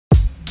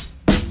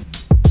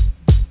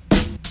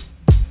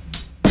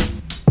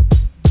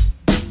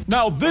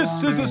Now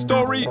this is a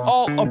story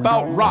all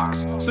about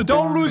rocks, so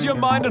don't lose your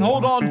mind and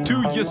hold on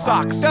to your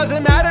socks.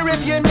 Doesn't matter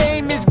if your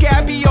name is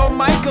Gabby or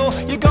Michael,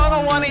 you're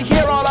gonna wanna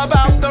hear all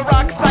about the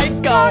rock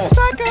cycle. Rock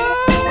cycle!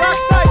 Rock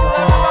cycle,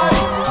 everybody!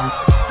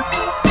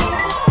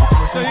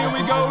 So here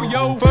we go,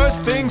 yo.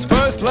 First things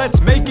first,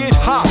 let's make it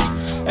hot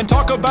and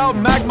talk about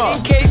magma.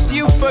 In case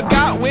you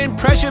forgot, when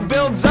pressure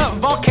builds up,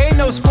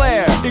 volcanoes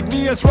flare.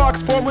 Igneous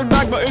rocks form when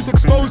magma is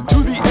exposed to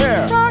the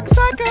air. Rock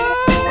cycle!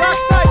 Rock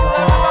cycle,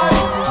 everybody!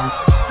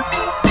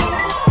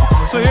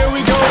 So here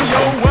we go,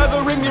 yo.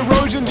 Weathering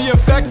erosion, the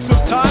effects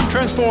of time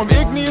transform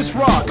igneous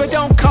rocks. But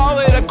don't call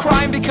it a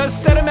crime, because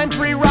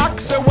sedimentary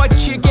rocks are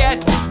what you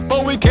get.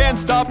 But we can't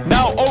stop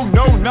now, oh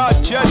no,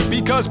 not yet,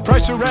 because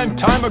pressure and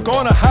time are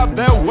gonna have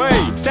their way.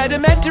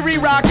 Sedimentary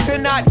rocks are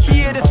not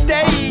here to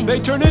stay. They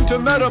turn into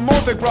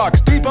metamorphic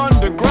rocks deep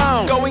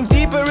underground, going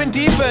deeper and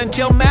deeper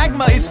until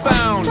magma is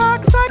found.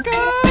 Rock cycle!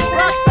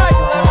 Rock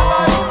cycle,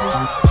 everybody!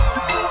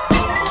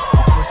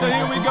 So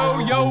here we go,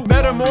 yo.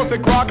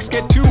 Metamorphic rocks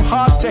get too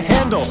hot to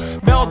handle,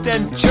 melt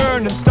and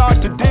churn and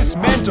start to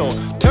dismantle,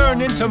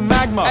 turn into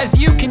magma. As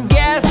you can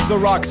guess, the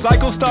rock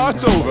cycle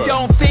starts over.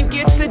 Don't think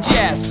it's a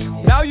jest.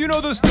 Now you know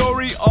the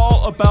story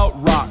all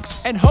about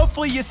rocks, and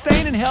hopefully you're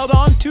sane and held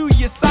on to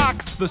your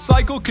socks. The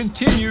cycle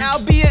continues,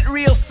 albeit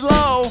real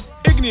slow.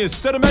 Igneous,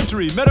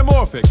 sedimentary,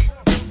 metamorphic.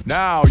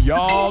 Now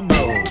y'all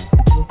know.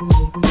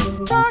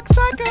 Rock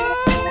cycle!